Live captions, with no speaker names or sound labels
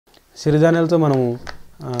సిరిధాన్యాలతో మనము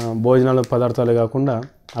భోజనాల పదార్థాలే కాకుండా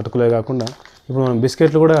అటుకులే కాకుండా ఇప్పుడు మనం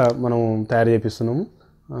బిస్కెట్లు కూడా మనం తయారు చేపిస్తున్నాము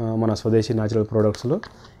మన స్వదేశీ న్యాచురల్ ప్రొడక్ట్స్లో.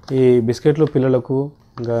 ఈ బిస్కెట్లు పిల్లలకు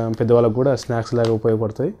ఇంకా పెద్దవాళ్ళకు కూడా స్నాక్స్ లాగా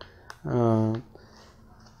ఉపయోగపడతాయి.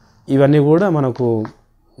 ఇవన్నీ కూడా మనకు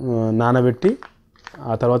నానబెట్టి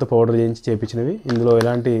ఆ తర్వాత పౌడర్ చేయించి చేపించినవి. ఇందులో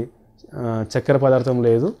ఎలాంటి చక్కెర పదార్థం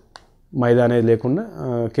లేదు, మైదా అనేది లేకుండా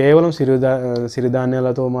కేవలం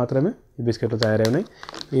సిరిధాన్యాలతో మాత్రమే ఈ బిస్కెట్లు తయారైనాయి.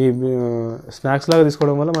 ఈ స్నాక్స్ లాగా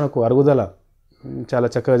తీసుకోవడం వల్ల మనకు అరుగుదల చాలా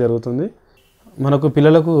చక్కగా జరుగుతుంది. మనకు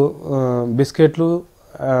పిల్లలకు బిస్కెట్లు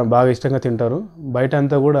బాగా ఇష్టంగా తింటారు. బయట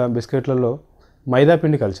అంతా కూడా బిస్కెట్లలో మైదా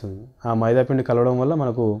పిండి కలిసింది. ఆ మైదా పిండి కలవడం వల్ల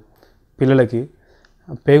మనకు పిల్లలకి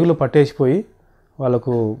పేగులు పట్టేసిపోయి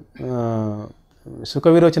వాళ్ళకు సుఖ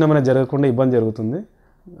విరోచనం అనేది జరగకుండా ఇబ్బంది జరుగుతుంది.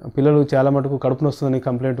 పిల్లలు చాలా మటుకు కడుపు నొస్తుందని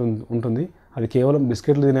కంప్లైంట్ ఉంటుంది. అది కేవలం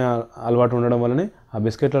బిస్కెట్లు తినే అలవాటు ఉండడం వల్లనే ఆ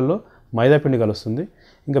బిస్కెట్లలో మైదా పిండి కలుస్తుంది.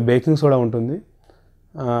 ఇంకా బేకింగ్ సోడా ఉంటుంది.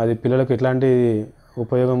 అది పిల్లలకు ఎట్లాంటి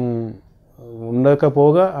ఉపయోగం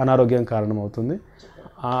ఉండకపోగా అనారోగ్యం కారణమవుతుంది.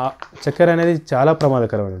 ఆ చక్కెర అనేది చాలా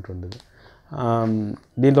ప్రమాదకరమైనటువంటిది.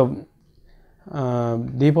 దీంట్లో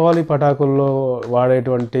దీపావళి పటాకుల్లో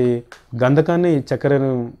వాడేటువంటి గంధకాన్ని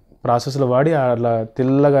చక్కెరను ప్రాసెస్లో వాడి అట్లా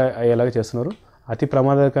తెల్లగా అయ్యేలాగా చేస్తున్నారు. అతి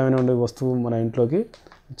ప్రమాదకరమైన వస్తువు మన ఇంట్లోకి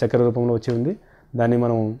చక్కెర రూపంలో వచ్చి ఉంది. దాన్ని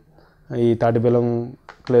మనం ఈ తాటి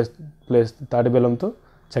బెల్లంతో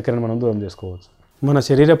చక్కెరను మనం దూరం చేసుకోవచ్చు. మన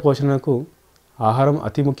శరీర పోషణకు ఆహారం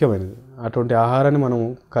అతి ముఖ్యమైనది. అటువంటి ఆహారాన్ని మనం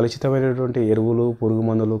కలుషితమైనటువంటి ఎరువులు, పురుగు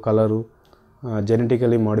మందులు, కలరు,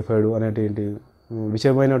 జెనెటికలీ మాడిఫైడ్ అనేటువంటి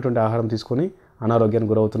విషమైనటువంటి ఆహారం తీసుకొని అనారోగ్యానికి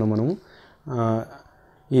గురవుతున్నాం మనము.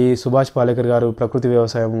 ఈ సుభాష్ పాలేకర్ గారు ప్రకృతి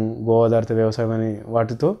వ్యవసాయం, గో ఆధారిత వ్యవసాయం అనే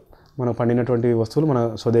వాటితో మనం పండినటువంటి వస్తువులు మన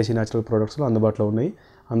స్వదేశీ న్యాచురల్ ప్రొడక్ట్స్లో అందుబాటులో ఉన్నాయి.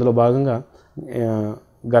 అందులో భాగంగా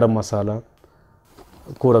గరం మసాలా,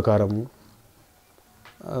 కూరకారము,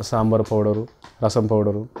 సాంబార్ పౌడరు, రసం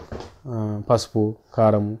పౌడరు, పసుపు,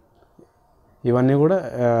 కారము, ఇవన్నీ కూడా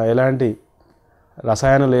ఎలాంటి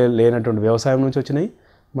రసాయనం లేనటువంటి వ్యవసాయం నుంచి వచ్చినాయి.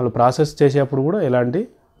 మళ్ళీ ప్రాసెస్ చేసేటప్పుడు కూడా ఎలాంటి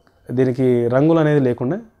దీనికి రంగులు అనేది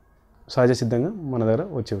లేకుండా సహజ సిద్ధంగా మన దగ్గర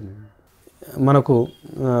వచ్చి ఉన్నాయి. మనకు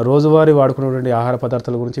రోజువారీ వాడుకునేటువంటి ఆహార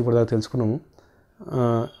పదార్థాల గురించి ఇప్పుడు దాకా తెలుసుకున్నాము.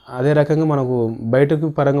 అదే రకంగా మనకు బయటకు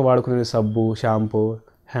పరంగా వాడుకునే సబ్బు, shampoo,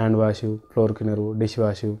 hand wash, floor cleaner, dish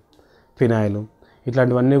wash, phenyl,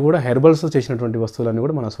 ఇట్లాంటివన్నీ కూడా హెర్బల్స్ చేసినటువంటి వస్తువులన్నీ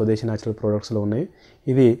కూడా మన స్వదేశీ న్యాచురల్ ప్రొడక్ట్స్లో ఉన్నాయి.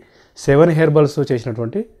 ఇది 7 హెర్బల్స్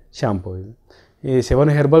చేసినటువంటి షాంపూ. ఈ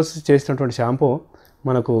 7 హెర్బల్స్ చేసినటువంటి షాంపూ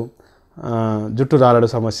మనకు జుట్టు రాలడు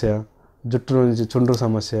సమస్య, జుట్టు నుంచి చుండ్రు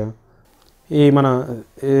సమస్య, ఈ మన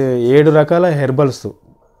 7 రకాల హెర్బల్స్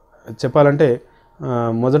చెప్పాలంటే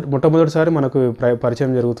మొట్టమొదటిసారి మనకు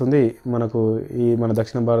పరిచయం జరుగుతుంది మనకు ఈ మన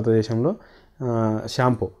దక్షిణ భారతదేశంలో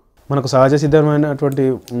షాంపూ. మనకు సహజ సిద్ధమైనటువంటి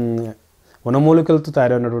వనమూలికలతో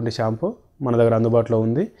తయారైనటువంటి షాంపూ మన దగ్గర అందుబాటులో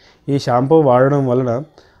ఉంది. ఈ షాంపూ వాడడం వలన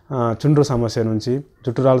చుండ్రు సమస్య నుంచి,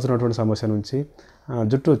 జుట్టు రాలుతున్నటువంటి సమస్య నుంచి,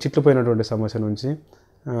 జుట్టు చిట్లిపోయినటువంటి సమస్య నుంచి,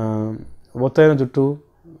 ఒత్తైన జుట్టు,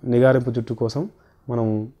 నిగారింపు జుట్టు కోసం మనం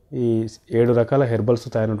ఈ 7 రకాల హెర్బల్స్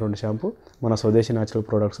తయారైనటువంటి షాంపూ మన స్వదేశీ న్యాచురల్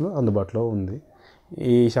ప్రొడక్ట్స్లో అందుబాటులో ఉంది.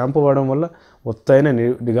 ఈ షాంపూ వాడడం వల్ల ఒత్తైన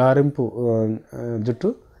నిగారింపు జుట్టు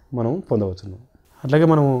మనం పొందవచ్చును. అట్లాగే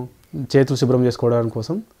మనము చేతులు శుభ్రం చేసుకోవడానికి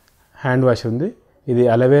కోసం హ్యాండ్ వాష్ ఉంది. ఇది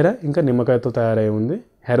అలోవెరా ఇంకా నిమ్మకాయతో తయారై ఉంది.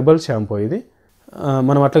 హెర్బల్ షాంపూ ఇది.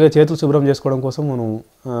 మనం అట్లాగే చేతులు శుభ్రం చేసుకోవడం కోసం మనం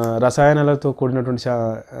రసాయనాలతో కూడినటువంటి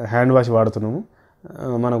హ్యాండ్ వాష్ వాడుతున్నాము.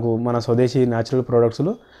 మనకు మన స్వదేశీ న్యాచురల్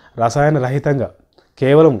ప్రొడక్ట్స్లో రసాయన రహితంగా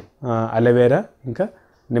కేవలం అలోవెరా ఇంకా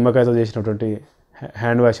నిమ్మకాయతో చేసినటువంటి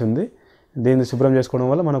హ్యాండ్ వాష్ ఉంది. దీన్ని శుభ్రం చేసుకోవడం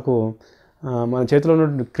వల్ల మనకు మన చేతిలో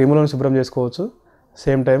ఉన్న క్రిములను శుభ్రం చేసుకోవచ్చు.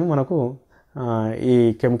 సేమ్ టైం మనకు ఈ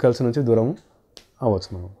కెమికల్స్ నుంచి దూరం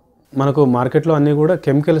అవ్వచ్చు. మనకు మార్కెట్లో అన్నీ కూడా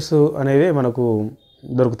కెమికల్స్ అనేవి మనకు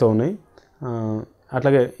దొరుకుతూ ఉన్నాయి.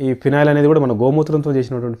 అట్లాగే ఈ ఫినాయిల్ అనేది కూడా మన గోమూత్రంతో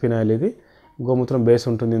చేసినటువంటి ఫినాయిల్. ఇది గోమూత్రం బేస్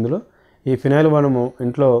ఉంటుంది ఇందులో. ఈ ఫినాయిల్ మనము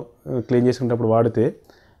ఇంట్లో క్లీన్ చేసుకునేటప్పుడు వాడితే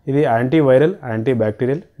ఇది యాంటీ వైరల్, యాంటీ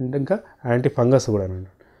బ్యాక్టీరియల్, ఇంకా యాంటీ ఫంగస్ కూడా అన్నమాట.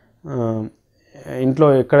 ఇంట్లో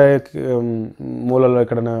ఎక్కడ మూలలో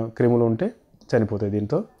ఎక్కడైనా క్రిములు ఉంటే చనిపోతాయి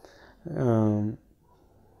దీంతో.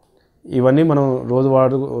 ఇవన్నీ మనం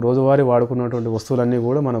రోజువారీ వాడుకున్నటువంటి వస్తువులన్నీ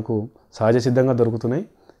కూడా మనకు సహజ సిద్ధంగా దొరుకుతున్నాయి.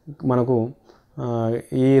 మనకు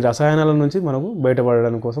ఈ రసాయనాల నుంచి మనకు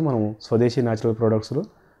బయటపడడానికి కోసం మనం స్వదేశీ న్యాచురల్ ప్రొడక్ట్స్లో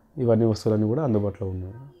ఇవన్నీ వస్తువులన్నీ కూడా అందుబాటులో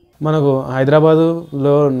ఉన్నాయి. మనకు హైదరాబాద్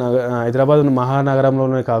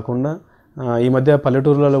మహానగరంలోనే కాకుండా ఈ మధ్య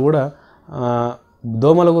పల్లెటూరులలో కూడా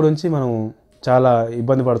దోమల గురించి మనం చాలా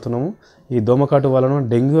ఇబ్బంది పడుతున్నాము. ఈ దోమకాటు వలన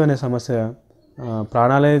డెంగ్యూ అనే సమస్య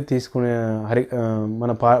ప్రాణాలే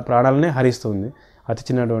మన ప్రాణాలనే హరిస్తుంది. అతి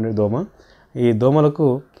చిన్నటువంటి దోమ. ఈ దోమల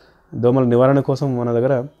నివారణ కోసం మన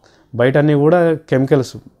దగ్గర బయట అన్నీ కూడా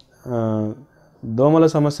కెమికల్స్. దోమల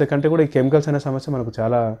సమస్య కంటే కూడా ఈ కెమికల్స్ అనే సమస్య మనకు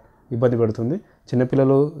చాలా ఇబ్బంది పెడుతుంది.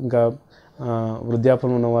 చిన్నపిల్లలు ఇంకా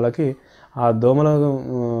వృద్ధాప్యం ఉన్న వాళ్ళకి ఆ దోమల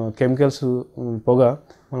కెమికల్స్ పొగ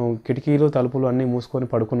మనం కిటికీలు తలుపులు అన్నీ మూసుకొని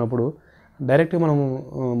పడుకున్నప్పుడు డైరెక్ట్గా మనము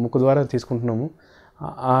ముక్కు ద్వారా తీసుకుంటున్నాము.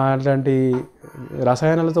 అట్లాంటి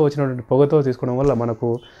రసాయనాలతో వచ్చినటువంటి పొగతో తీసుకోవడం వల్ల మనకు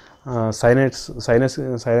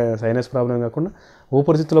సైనస్ ప్రాబ్లం కాకుండా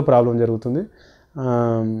ఊపిరితిత్తులో ప్రాబ్లం జరుగుతుంది.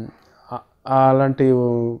 అలాంటి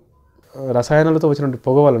రసాయనాలతో వచ్చినటువంటి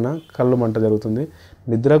పొగ వలన కళ్ళు మంట జరుగుతుంది.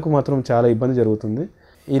 నిద్రకు మాత్రం చాలా ఇబ్బంది జరుగుతుంది.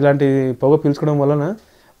 ఇలాంటి పొగ పీల్చుకోవడం వలన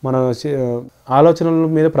మన ఆలోచనల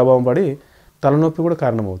మీద ప్రభావం పడి తలనొప్పి కూడా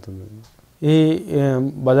కారణమవుతుంది. ఈ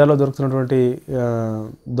బజార్లో దొరుకుతున్నటువంటి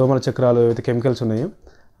దోమల చక్రాలు ఏవైతే కెమికల్స్ ఉన్నాయో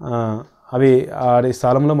అవి ఆడి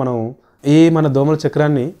స్థలంలో మన దోమల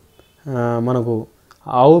చక్రాన్ని మనకు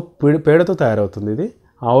ఆవు పేడతో తయారవుతుంది. ఇది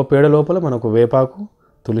ఆవు పేడ లోపల మనకు వేపాకు,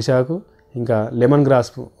 తులసాకు, ఇంకా లెమన్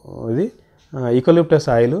గ్రాస్, ఇది యూకలిప్టస్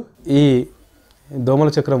ఆయిల్. ఈ దోమల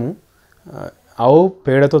చక్రము ఆవు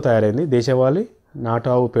పేడతో తయారైంది. దేశవాళీ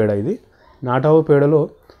నాటావు పేడ. ఇది నాటావు పేడలో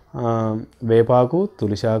వేపాకు,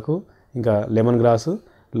 తులసాకు, ఇంకా లెమన్ గ్రాసు,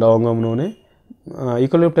 లవంగం నూనె,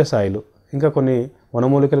 యూకలిప్టస్ ఆయిల్, ఇంకా కొన్ని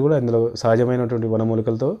వనమూలికలు కూడా ఇందులో సహజమైనటువంటి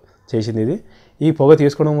వనమూలికలతో చేసింది ఇది. ఈ పొగ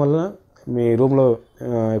తీసుకోవడం వల్ల మీ రూమ్లో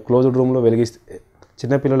క్లోజ్డ్ రూమ్లో వెలిగిస్తే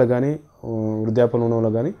చిన్నపిల్లలకు కానీ వృద్ధాప్యం ఉన్న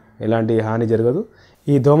వాళ్ళకి కానీ ఎలాంటి హాని జరగదు.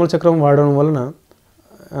 ఈ దోమల చక్రం వాడడం వలన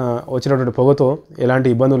వచ్చినటువంటి పొగతో ఎలాంటి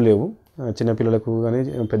ఇబ్బందులు లేవు. చిన్నపిల్లలకు కానీ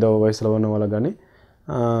పెద్ద వయసులో ఉన్న వాళ్ళకి కానీ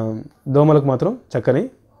దోమలకు మాత్రం చక్కని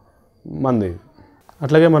మందు.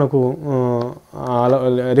 అట్లాగే మనకు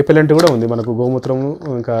రిపెలెంట్ కూడా ఉంది. మనకు గోమూత్రము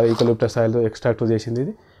ఇంకా యూకలిప్టస్ ఆయిల్తో ఎక్స్ట్రాక్ట్ చేసింది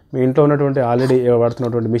ఇది. మీ ఇంట్లో ఉన్నటువంటి ఆల్రెడీ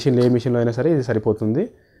వాడుతున్నటువంటి మిషన్లు ఏ మిషన్లో అయినా సరే ఇది సరిపోతుంది.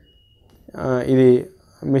 ఇది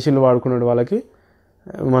మిషన్లు వాడుకునే వాళ్ళకి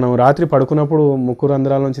మనం రాత్రి పడుకున్నప్పుడు ముక్కు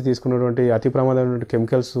రంధ్రాల నుంచి తీసుకున్నటువంటి అతి ప్రమాదమైనటువంటి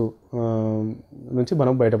కెమికల్స్ నుంచి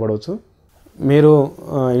మనం బయటపడవచ్చు. మీరు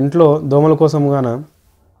ఇంట్లో దోమల కోసం గాన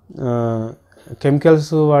కెమికల్స్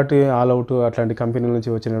వాటి ఆల్అవుట్ అట్లాంటి కంపెనీల నుంచి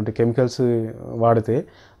వచ్చినటువంటి కెమికల్స్ వాడితే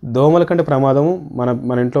దోమల కంటే ప్రమాదము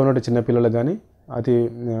మన ఇంట్లో ఉన్నటువంటి చిన్నపిల్లలకు కానీ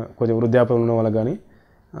కొంచెం వృద్ధాప్యం ఉన్న వాళ్ళకి కానీ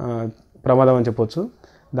ప్రమాదం అని చెప్పొచ్చు.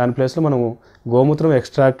 దాని ప్లేస్లో మనము గోమూత్రం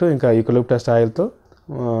ఎక్స్ట్రాక్ట్ ఇంకా యూకలిప్టస్ ఆయిల్తో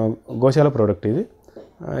గోశాల ప్రోడక్ట్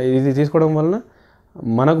ఇది తీసుకోవడం వలన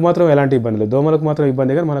మనకు మాత్రం ఎలాంటి ఇబ్బంది లేదు. దోమలకు మాత్రం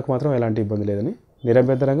ఇబ్బంది కానీ మనకు మాత్రం ఎలాంటి ఇబ్బంది లేదని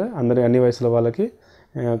నిరభ్యంతరంగా అన్ని వయసుల వాళ్ళకి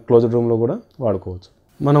క్లోజ్డ్ రూమ్లో కూడా వాడుకోవచ్చు.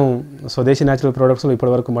 మనం స్వదేశీ న్యాచురల్ ప్రోడక్ట్స్లో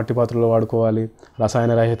ఇప్పటివరకు మట్టి పాత్రలో వాడుకోవాలి,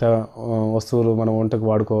 రసాయన రహిత వస్తువులు మనం వంటకు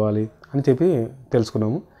వాడుకోవాలి అని చెప్పి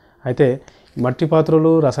తెలుసుకున్నాము. అయితే మట్టి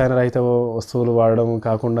పాత్రలు రసాయన రహిత వస్తువులు వాడడం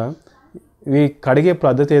కాకుండా ఇవి కడిగే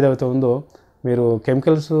పద్ధతి ఏదైతే ఉందో మీరు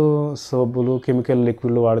కెమికల్స్ సోపులు కెమికల్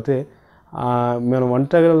లిక్విడ్లు వాడితే మనం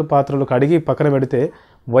వంటగల పాత్రలు కడిగి పక్కన పెడితే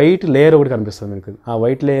వైట్ లేయర్ ఒకటి కనిపిస్తుంది మీకు. ఆ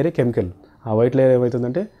వైట్ లేయరే కెమికల్. ఆ వైట్ లేయర్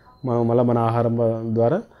ఏమవుతుందంటే మనం మళ్ళీ మన ఆహారం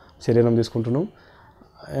ద్వారా శరీరం తీసుకుంటున్నాం.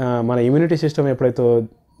 మన ఇమ్యూనిటీ సిస్టమ్ ఎప్పుడైతే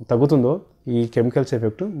తగ్గుతుందో ఈ కెమికల్స్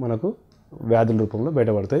ఎఫెక్ట్ మనకు వ్యాధుల రూపంలో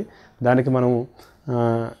బయటపడతాయి. దానికి మనం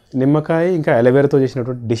నిమ్మకాయ ఇంకా అలోవెరాతో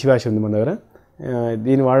చేసినటువంటి డిష్ వాష్ ఉంది మన దగ్గర.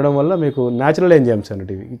 దీన్ని వాడడం వల్ల మీకు న్యాచురల్ ఎంజైమ్స్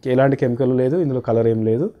అన్నట్టు, ఎలాంటి కెమికల్ లేదు, ఇందులో కలర్ ఏం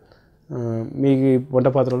లేదు. మీ వంట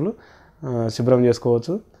పాత్రలు శుభ్రం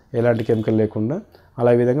చేసుకోవచ్చు ఎలాంటి కెమికల్ లేకుండా.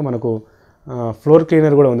 అలా విధంగా మనకు ఫ్లోర్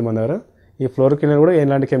క్లీనర్ కూడా ఉంది మన దగ్గర. ఈ ఫ్లోర్ క్లీనర్ కూడా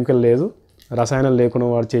ఎలాంటి కెమికల్ లేదు, రసాయనాలు లేకుండా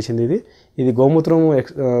వాడు చేసింది ఇది గోమూత్రం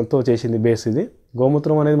తో చేసింది బేస్. ఇది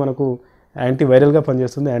గోమూత్రం అనేది మనకు యాంటీ వైరల్గా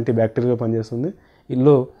పనిచేస్తుంది, యాంటీ బ్యాక్టీరియల్గా పనిచేస్తుంది.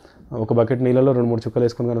 ఇల్లు ఒక బకెట్ నీళ్ళలో 2-3 చుక్కలు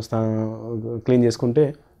వేసుకొని కానీ క్లీన్ చేసుకుంటే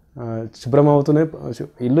శుభ్రం అవుతూనే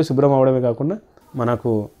ఇల్లు శుభ్రం అవడమే కాకుండా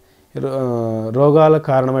మనకు రోగాల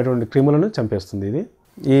కారణమైనటువంటి క్రిములను చంపేస్తుంది ఇది.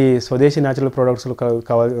 ఈ స్వదేశీ న్యాచురల్ ప్రోడక్ట్స్లో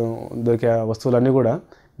దొరికే వస్తువులన్నీ కూడా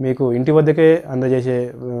మీకు ఇంటి వద్దకే అందజేసే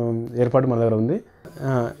ఏర్పాటు మన దగ్గర ఉంది.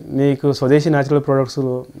 మీకు స్వదేశీ న్యాచురల్ ప్రోడక్ట్స్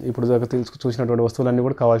ఇప్పుడు చూసినటువంటి వస్తువులన్నీ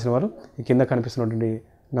కూడా కావాల్సిన వారు ఈ కింద కనిపిస్తున్నటువంటి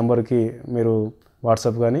నంబర్కి మీరు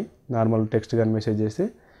వాట్సాప్ కానీ నార్మల్ టెక్స్ట్ కానీ మెసేజ్ చేస్తే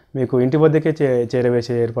మీకు ఇంటి వద్దకే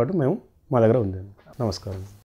చేరవేసే ఏర్పాటు మా దగ్గర ఉంది. నమస్కారం.